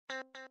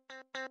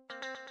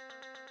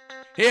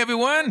Hey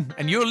everyone,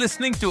 and you're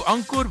listening to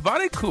Ankur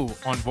Variku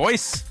on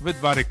Voice with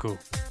Variku.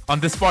 On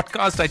this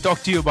podcast, I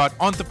talk to you about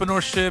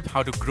entrepreneurship,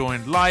 how to grow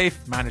in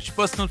life, manage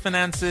personal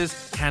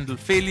finances, handle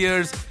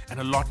failures, and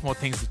a lot more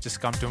things that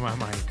just come to my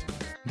mind.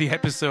 The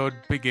episode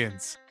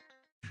begins.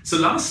 So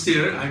last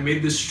year, I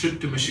made this trip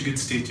to Michigan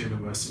State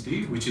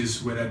University, which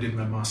is where I did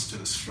my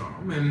master's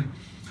from. And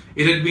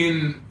it had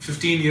been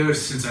 15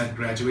 years since I had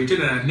graduated,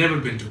 and I'd never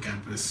been to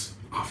campus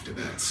after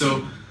that.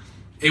 So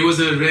it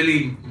was a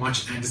really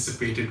much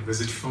anticipated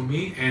visit for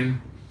me.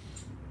 And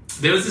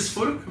there was this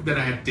photograph that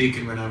I had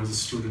taken when I was a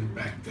student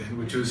back then,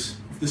 which was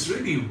this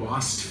really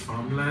vast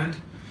farmland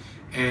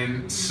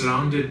and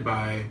surrounded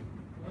by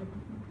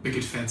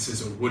picket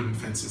fences or wooden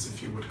fences,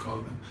 if you would call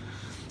them.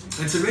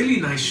 And it's a really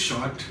nice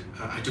shot.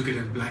 I took it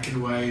in black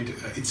and white.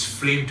 It's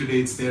framed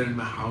today. It's there in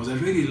my house. I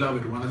really love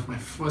it. One of my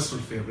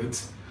personal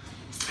favorites.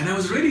 And I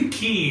was really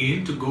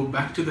keen to go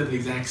back to that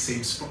exact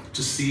same spot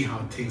to see how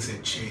things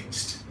had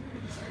changed.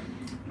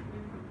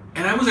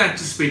 And I was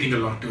anticipating a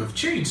lot to have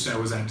changed. I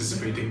was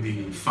anticipating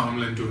the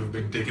farmland to have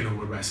been taken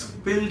over by some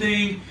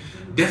building.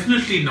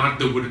 Definitely not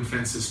the wooden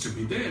fences to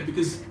be there,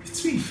 because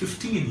it's been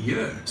 15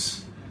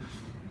 years.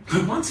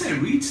 But once I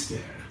reached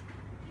there,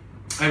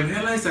 I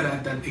realized that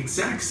at that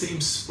exact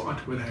same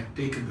spot where I had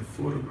taken the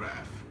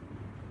photograph,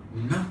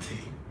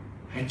 nothing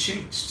had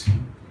changed.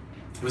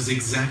 It was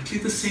exactly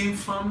the same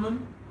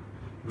farmland.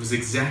 It was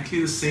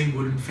exactly the same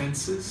wooden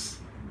fences.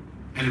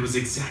 And it was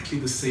exactly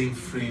the same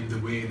frame, the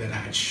way that I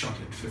had shot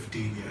it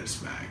 15 years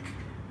back.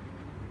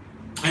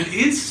 And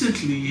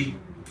instantly,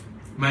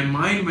 my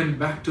mind went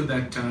back to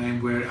that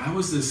time where I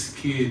was this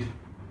kid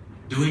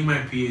doing my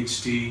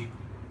PhD,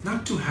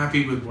 not too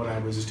happy with what I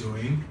was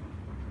doing,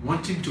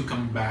 wanting to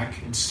come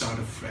back and start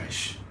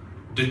afresh,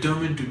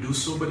 determined to do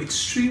so, but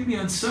extremely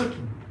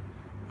uncertain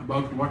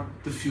about what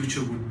the future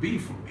would be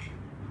for me.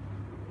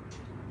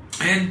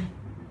 And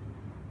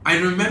I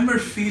remember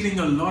feeling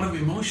a lot of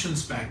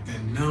emotions back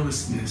then: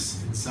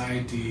 nervousness,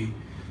 anxiety,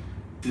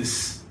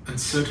 this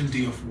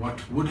uncertainty of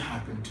what would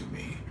happen to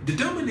me.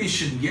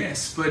 Determination,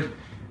 yes, but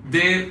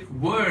there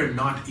were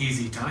not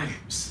easy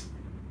times.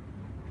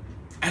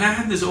 And I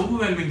had this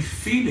overwhelming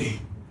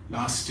feeling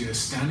last year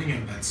standing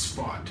at that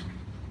spot.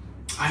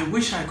 I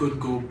wish I could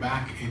go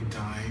back in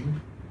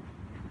time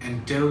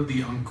and tell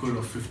the Ankur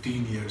of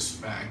 15 years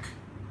back,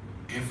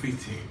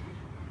 everything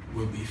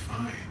will be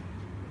fine.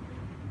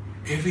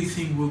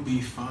 Everything will be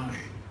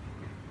fine.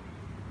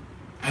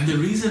 And the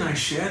reason I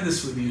share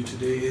this with you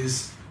today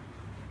is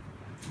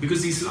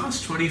because these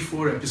last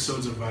 24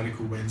 episodes of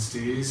Variku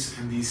Wednesdays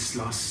and these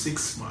last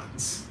 6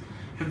 months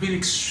have been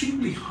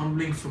extremely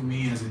humbling for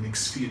me as an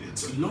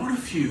experience. A lot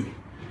of you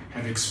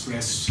have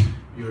expressed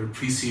your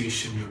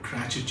appreciation, your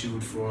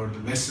gratitude for the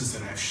lessons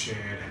that I've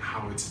shared and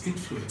how it's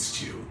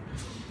influenced you.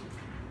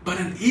 But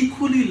an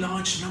equally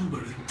large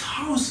number,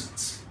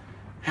 thousands,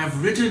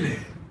 have written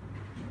in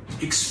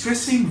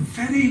expressing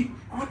very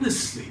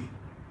honestly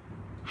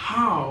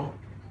how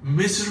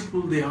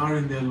miserable they are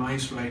in their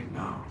lives right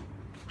now,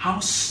 how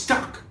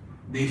stuck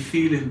they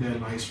feel in their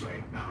lives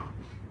right now,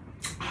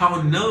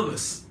 how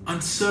nervous,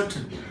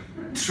 uncertain,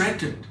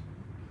 threatened,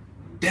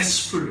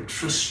 desperate,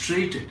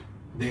 frustrated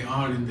they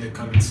are in their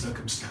current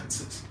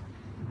circumstances.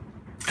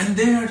 And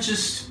they are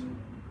just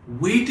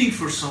waiting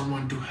for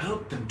someone to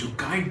help them, to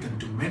guide them,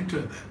 to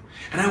mentor them.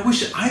 And I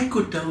wish I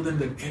could tell them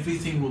that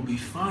everything will be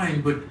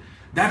fine, but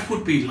that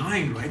would be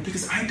lying, right?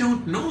 Because I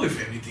don't know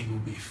if everything will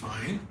be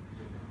fine.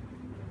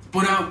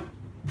 But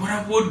what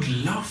I would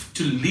love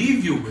to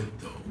leave you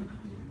with, though,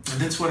 and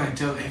that's what I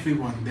tell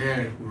everyone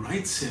there who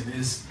writes in,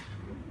 is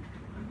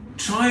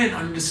try and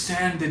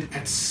understand that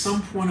at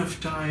some point of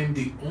time,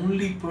 the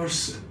only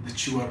person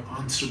that you are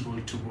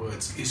answerable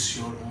towards is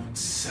your own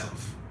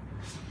self.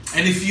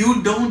 And if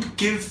you don't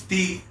give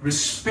the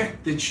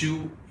respect that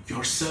you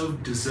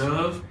yourself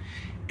deserve,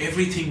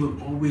 everything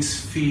will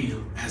always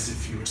feel as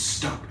if you're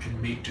stuck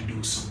and made to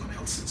do someone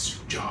else's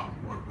job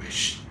or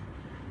wish.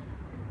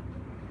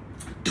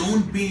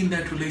 Don't be in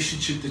that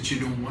relationship that you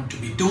don't want to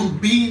be.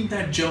 Don't be in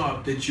that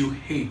job that you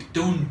hate.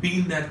 Don't be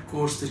in that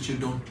course that you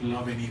don't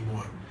love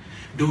anymore.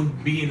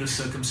 Don't be in a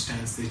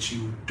circumstance that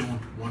you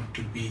don't want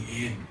to be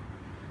in.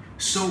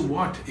 So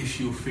what if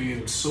you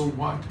fail? So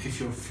what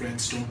if your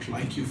friends don't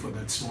like you for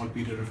that small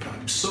period of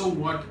time? So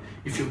what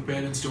if your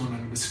parents don't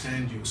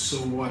understand you? So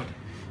what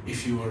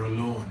if you are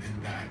alone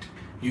in that?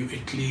 You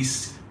at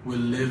least will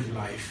live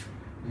life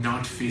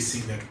not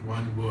facing that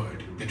one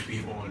word that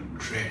we all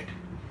dread: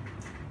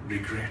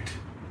 regret.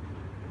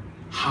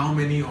 How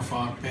many of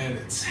our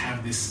parents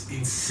have this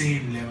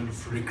insane level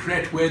of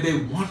regret where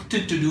they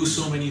wanted to do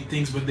so many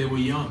things when they were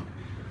young,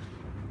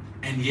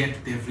 and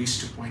yet they've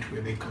reached a point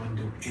where they can't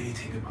do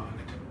anything about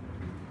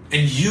it?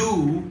 And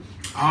you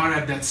are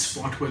at that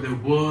spot where the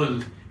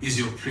world is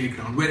your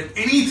playground, where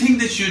anything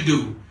that you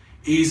do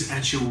is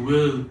at your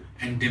will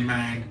and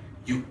demand.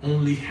 You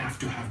only have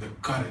to have the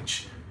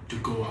courage to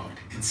go out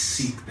and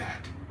seek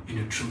that in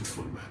a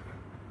truthful manner.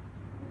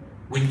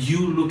 When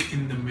you look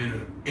in the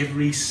mirror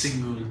every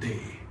single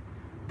day,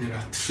 there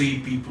are three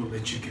people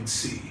that you can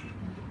see.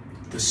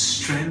 The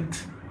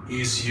strength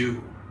is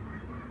you,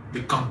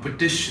 the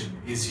competition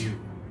is you,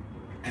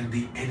 and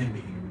the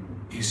enemy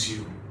is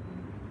you.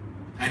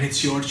 And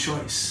it's your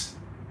choice.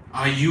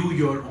 Are you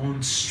your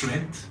own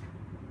strength?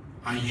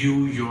 Are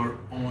you your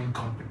own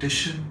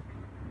competition?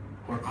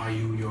 Or are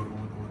you your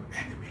own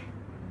enemy?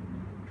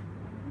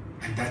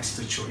 And that's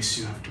the choice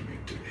you have to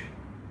make today.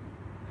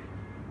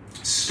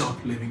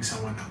 Stop living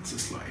someone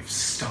else's life.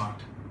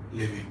 Start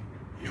living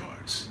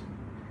yours.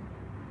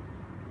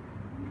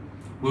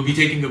 We'll be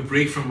taking a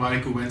break from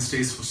Variku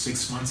Wednesdays for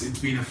 6 months. It's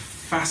been a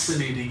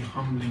fascinating,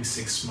 humbling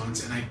 6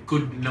 months, and I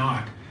could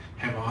not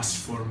have asked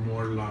for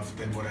more love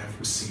than what I've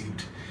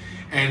received.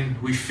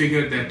 And we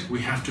figured that we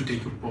have to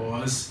take a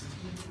pause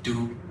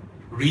to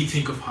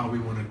rethink of how we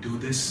want to do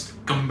this,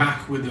 come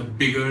back with a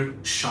bigger,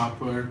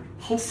 sharper,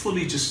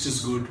 hopefully just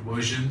as good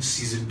version,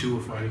 season 2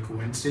 of Variku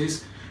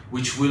Wednesdays,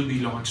 which will be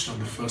launched on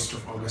the 1st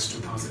of August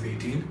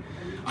 2018.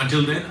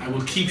 Until then, I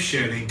will keep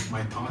sharing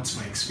my thoughts,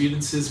 my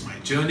experiences, my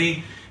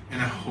journey,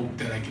 and I hope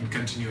that I can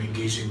continue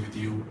engaging with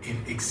you in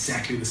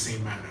exactly the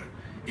same manner,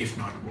 if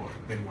not more,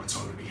 than what's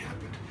already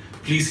happened.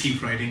 Please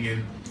keep writing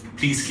in.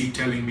 Please keep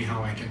telling me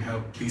how I can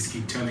help. Please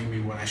keep telling me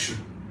what I should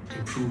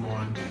improve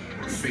on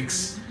or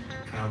fix,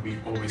 and I'll be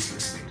always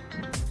listening.